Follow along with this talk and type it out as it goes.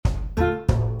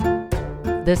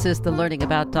This is the Learning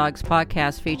About Dogs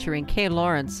podcast featuring Kay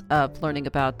Lawrence of Learning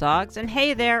About Dogs. And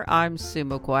hey there, I'm Sue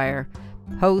McGuire,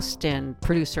 host and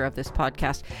producer of this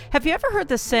podcast. Have you ever heard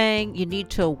the saying, you need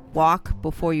to walk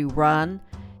before you run?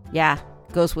 Yeah,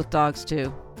 goes with dogs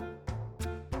too.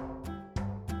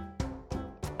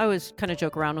 I always kind of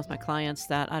joke around with my clients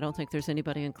that I don't think there's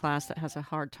anybody in class that has a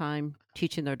hard time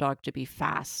teaching their dog to be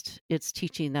fast. It's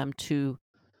teaching them to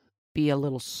be a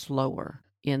little slower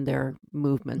in their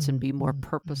movements and be more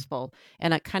purposeful.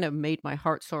 And it kind of made my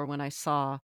heart soar when I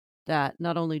saw that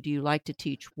not only do you like to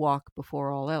teach walk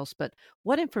before all else, but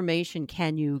what information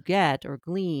can you get or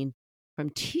glean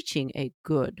from teaching a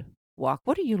good walk?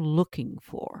 What are you looking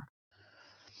for?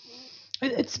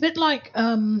 It's a bit like,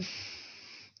 when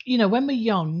we're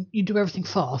young, you do everything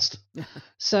fast.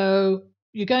 So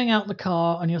you're going out in the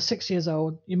car and you're 6 years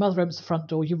old, your mother opens the front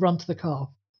door, you run to the car.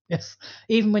 Yes.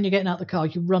 Even when you're getting out the car,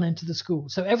 you run into the school.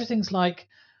 So everything's like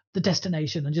the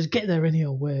destination and just get there any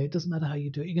old way. It doesn't matter how you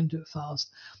do it. You're going to do it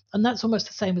fast. And that's almost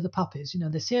the same with the puppies.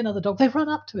 They see another dog, they run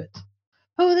up to it.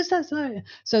 Oh, there's that.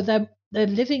 So they're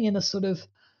living in a sort of,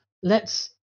 let's,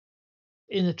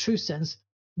 in a true sense,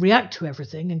 react to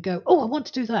everything and go, oh, I want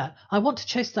to do that. I want to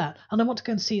chase that. And I want to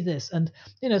go and see this. And,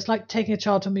 it's like taking a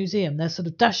child to a museum. They're sort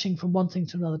of dashing from one thing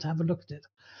to another to have a look at it.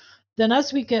 Then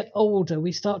as we get older,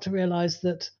 we start to realize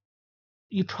that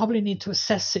you probably need to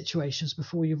assess situations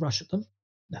before you rush at them.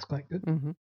 That's quite good.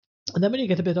 Mm-hmm. And then when you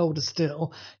get a bit older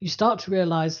still, you start to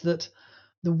realize that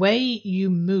the way you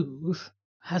move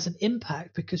has an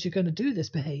impact because you're going to do this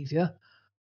behavior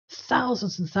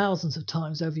thousands and thousands of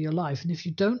times over your life. And if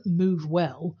you don't move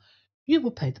well, you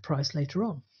will pay the price later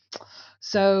on.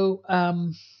 So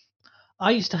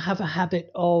I used to have a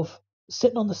habit of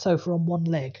sitting on the sofa on one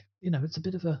leg. It's a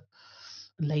bit of a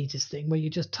ladies thing where you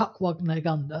just tuck one leg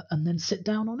under and then sit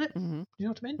down on it. Mm-hmm. You know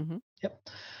what I mean? Mm-hmm. Yep.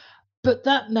 But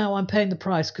that now I'm paying the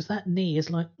price because that knee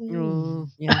is like,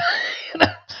 Yeah.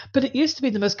 But it used to be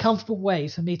the most comfortable way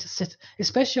for me to sit,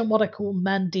 especially on what I call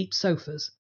man deep sofas.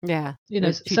 Yeah.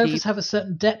 Sofas deep. have a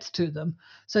certain depth to them.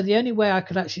 So the only way I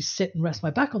could actually sit and rest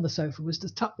my back on the sofa was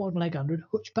to tuck one leg under and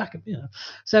hooch back.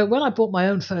 So when I bought my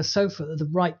own first sofa at the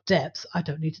right depth, I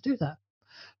don't need to do that.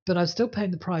 But I'm still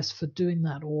paying the price for doing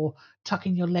that, or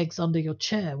tucking your legs under your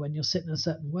chair when you're sitting a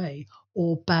certain way,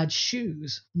 or bad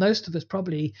shoes. Most of us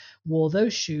probably wore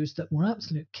those shoes that were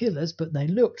absolute killers, but they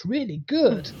looked really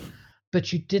good.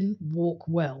 But you didn't walk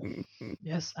well.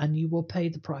 Yes, and you will pay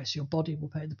the price. Your body will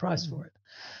pay the price for it.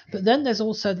 But then there's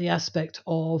also the aspect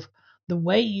of the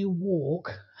way you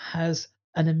walk has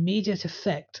an immediate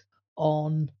effect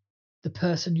on the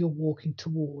person you're walking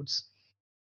towards.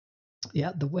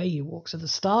 Yeah, the way you walk. So the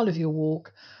style of your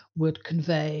walk would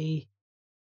convey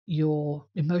your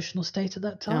emotional state at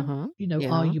that time. Uh-huh.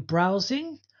 Are you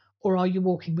browsing or are you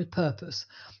walking with purpose?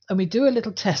 And we do a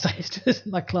little test. I used to do this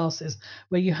in my classes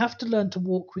where you have to learn to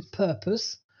walk with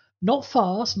purpose, not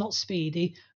fast, not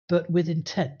speedy, but with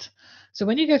intent. So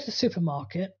when you go to the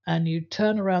supermarket and you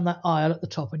turn around that aisle at the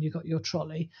top and you've got your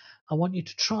trolley, I want you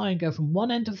to try and go from one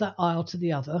end of that aisle to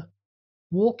the other,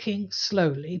 walking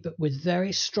slowly, but with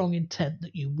very strong intent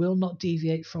that you will not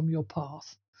deviate from your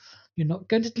path. You're not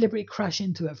going to deliberately crash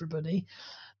into everybody,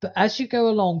 but as you go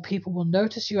along, people will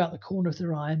notice you out the corner of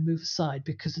their eye and move aside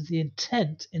because of the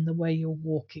intent in the way you're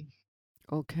walking.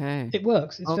 Okay. It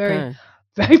works. It's Okay. very,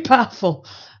 very powerful.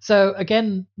 So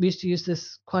again, we used to use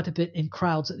this quite a bit in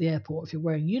crowds at the airport. If you're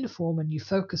wearing uniform and you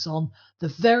focus on the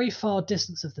very far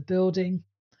distance of the building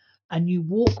and you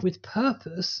walk with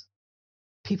purpose,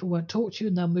 people won't talk to you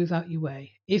and they'll move out your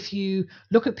way. If you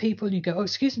look at people and you go, oh,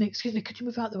 excuse me, could you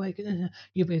move out the way?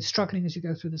 You'll be struggling as you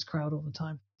go through this crowd all the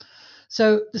time.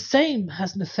 So the same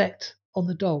has an effect on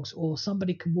the dogs, or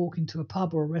somebody can walk into a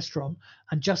pub or a restaurant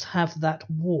and just have that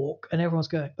walk and everyone's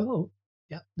going, oh,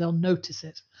 yeah, they'll notice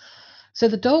it. So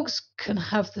the dogs can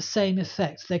have the same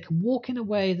effect. They can walk in a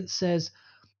way that says,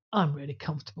 I'm really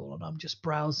comfortable and I'm just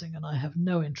browsing and I have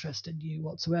no interest in you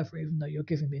whatsoever, even though you're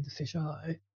giving me the fish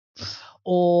eye.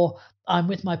 Or I'm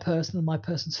with my person and my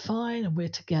person's fine and we're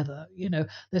together.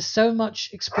 There's so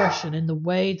much expression in the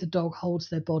way the dog holds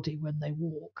their body when they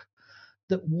walk,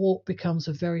 that walk becomes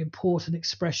a very important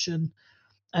expression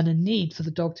and a need for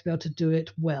the dog to be able to do it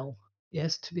well.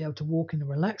 Yes, to be able to walk in a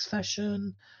relaxed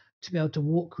fashion, to be able to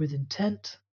walk with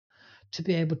intent, to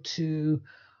be able to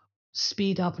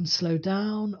speed up and slow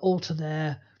down, alter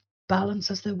their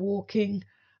balance as they're walking,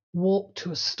 walk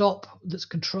to a stop that's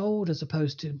controlled as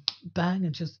opposed to bang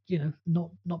and just,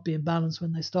 not be in balance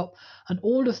when they stop. And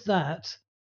all of that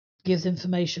gives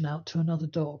information out to another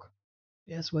dog.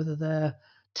 Yes, whether they're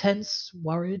tense,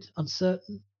 worried,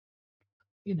 uncertain,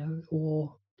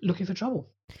 or looking for trouble.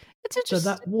 It's So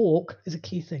interesting. that walk is a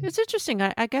key thing. It's interesting.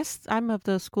 I guess I'm of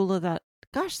the school of that.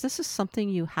 Gosh, this is something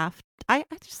you have. I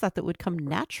just thought that would come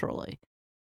naturally,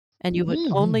 and you would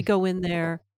only Mm. go in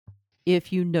there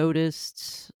if you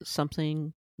noticed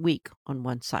something weak on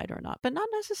one side or not, but not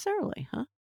necessarily, huh?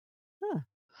 Huh.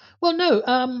 Well, no.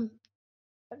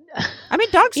 I mean,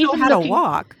 dogs know Even how to looking,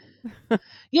 walk.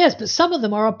 yes, but some of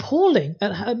them are appalling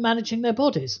at managing their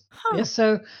bodies. Huh. Yes,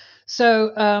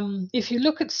 if you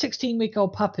look at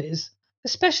 16-week-old puppies,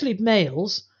 especially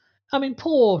males, I mean,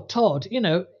 poor Todd,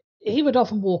 he would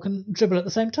often walk and dribble at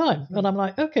the same time, and I'm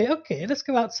like, okay, let's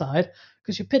go outside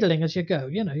because you're piddling as you go.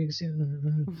 You can see.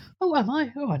 Oh, am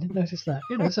I? Oh, I didn't notice that.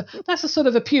 So that's a sort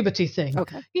of a puberty thing.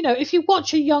 Okay. If you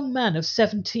watch a young man of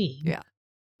 17 Yeah.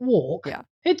 walk, Yeah.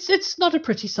 it's not a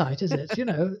pretty sight, is it?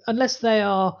 Unless they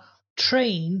are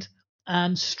trained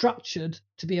and structured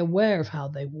to be aware of how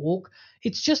they walk.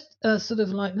 It's just sort of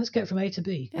like, let's get from A to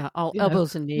B. Yeah. All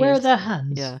elbows and Where are knees. their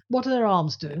hands? Yeah. What are their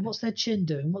arms doing? Yeah. What's their chin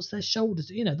doing? What's their shoulders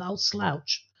doing? The whole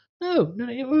slouch. No.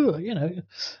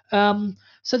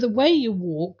 So the way you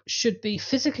walk should be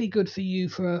physically good for you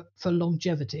for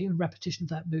longevity and repetition of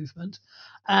that movement,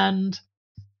 and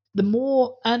the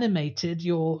more animated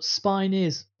your spine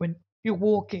is when you're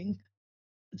walking,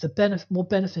 the more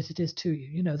benefit it is to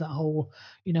you. That whole,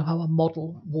 how a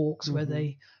model walks, where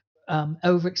they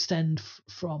overextend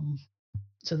from,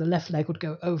 so the left leg would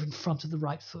go over in front of the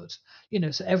right foot,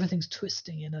 so everything's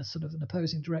twisting in a sort of an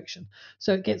opposing direction.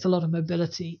 So it gets a lot of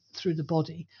mobility through the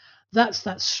body. That's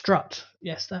that strut.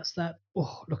 Yes, that's that.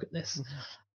 Oh, look at this.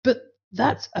 But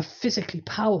that's a physically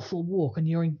powerful walk, and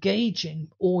you're engaging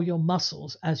all your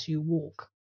muscles as you walk.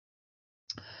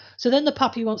 So then the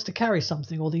puppy wants to carry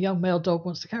something, or the young male dog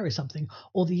wants to carry something,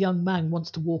 or the young man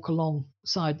wants to walk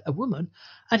alongside a woman,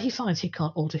 and he finds he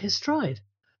can't alter his stride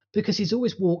because he's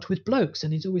always walked with blokes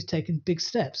and he's always taken big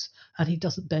steps, and he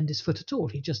doesn't bend his foot at all.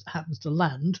 He just happens to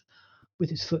land with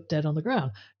his foot dead on the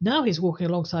ground. Now he's walking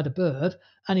alongside a bird,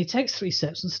 and he takes 3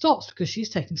 steps and stops because she's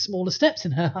taking smaller steps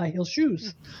in her high heel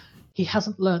shoes. He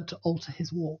hasn't learned to alter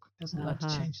his walk. He hasn't learned to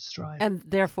change his stride. And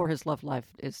therefore his love life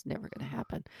is never going to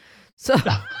happen. So,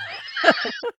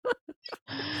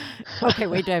 okay,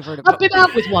 we diverted. I've been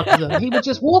out with one of them. He would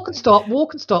just walk and stop,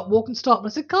 walk and stop, walk and stop. And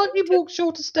I said, can't you walk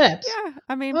shorter steps? Yeah,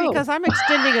 I mean, because I'm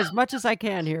extending as much as I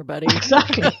can here, buddy.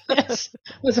 Exactly. Yes.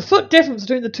 There's a foot difference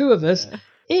between the two of us.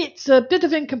 It's a bit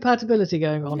of incompatibility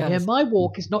going on here. My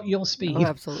walk is not your speed. No,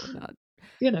 absolutely not.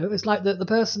 It's like the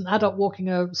person, adult walking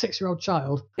a 6-year-old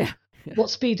child. Yeah.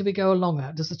 What speed do we go along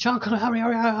at? Does the child kind of hurry,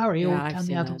 or can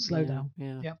the adult slow down?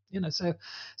 Yeah.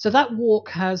 So that walk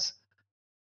has,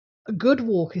 a good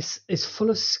walk is full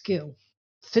of skill,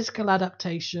 physical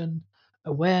adaptation,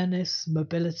 awareness,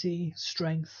 mobility,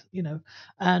 strength,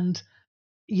 and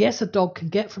yes, a dog can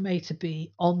get from A to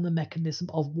B on the mechanism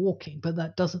of walking, but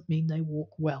that doesn't mean they walk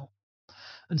well.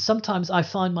 And sometimes I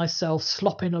find myself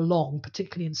slopping along,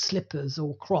 particularly in slippers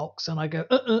or Crocs, and I go,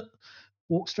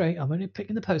 walk straight. I'm only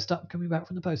picking the post up, coming back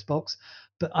from the post box,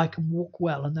 but I can walk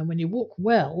well. And then when you walk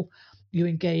well, you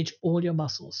engage all your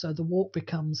muscles. So the walk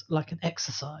becomes like an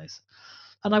exercise.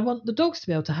 And I want the dogs to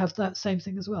be able to have that same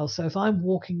thing as well. So if I'm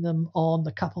walking them on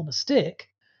the cup on a stick,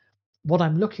 what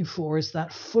I'm looking for is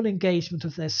that full engagement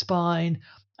of their spine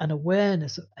and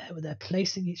awareness of how they're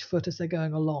placing each foot as they're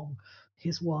going along.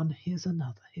 Here's one, here's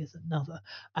another,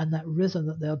 and that rhythm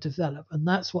that they'll develop. And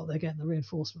that's what they're getting the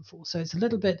reinforcement for. So it's a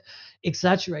little bit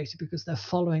exaggerated because they're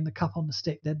following the cup on the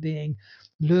stick. They're being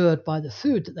lured by the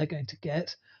food that they're going to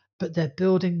get, but they're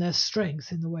building their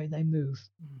strength in the way they move.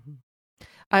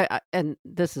 Mm-hmm. And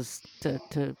this is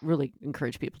to really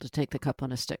encourage people to take the cup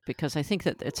on a stick, because I think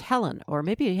that it's Helen, or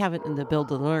maybe you have it in the Build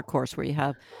the Learner course where you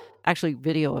have actually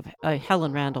video of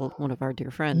Helen Randall, one of our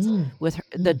dear friends, with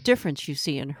the difference you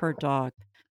see in her dog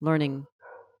learning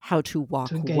how to walk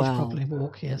to engage well. Properly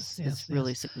walk, yes. It's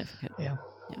really significant. Yeah.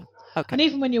 Okay. And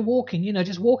even when you're walking,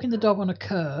 just walking the dog on a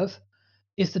curve,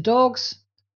 if the dog's,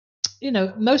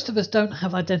 most of us don't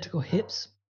have identical hips.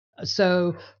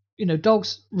 So,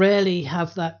 dogs rarely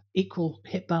have that equal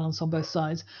hip balance on both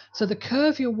sides. So the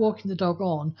curve you're walking the dog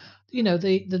on,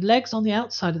 the legs on the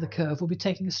outside of the curve will be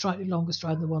taking a slightly longer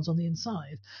stride than the ones on the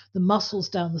inside. The muscles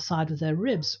down the side of their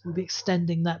ribs will be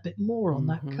extending that bit more on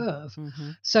that curve.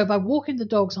 So by walking the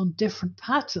dogs on different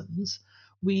patterns,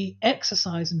 we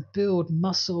exercise and build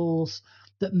muscles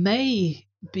that may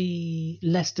be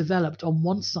less developed on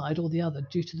one side or the other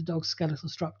due to the dog's skeletal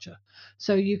structure.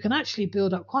 So you can actually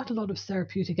build up quite a lot of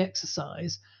therapeutic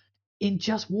exercise in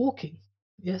just walking.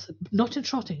 Yes, not in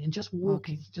trotting, in just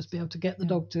walking. Just be able to get the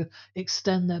dog to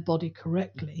extend their body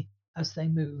correctly as they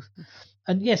move.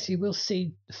 And yes, you will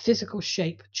see physical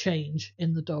shape change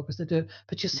in the dog as they do it,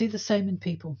 but you see the same in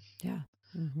people. Yeah.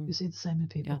 Mm-hmm. You see the same in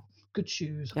people. Yeah. Good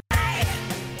shoes. Yeah.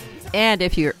 And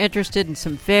if you're interested in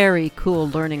some very cool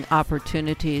learning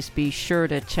opportunities, be sure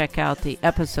to check out the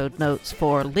episode notes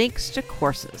for links to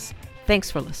courses.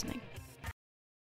 Thanks for listening.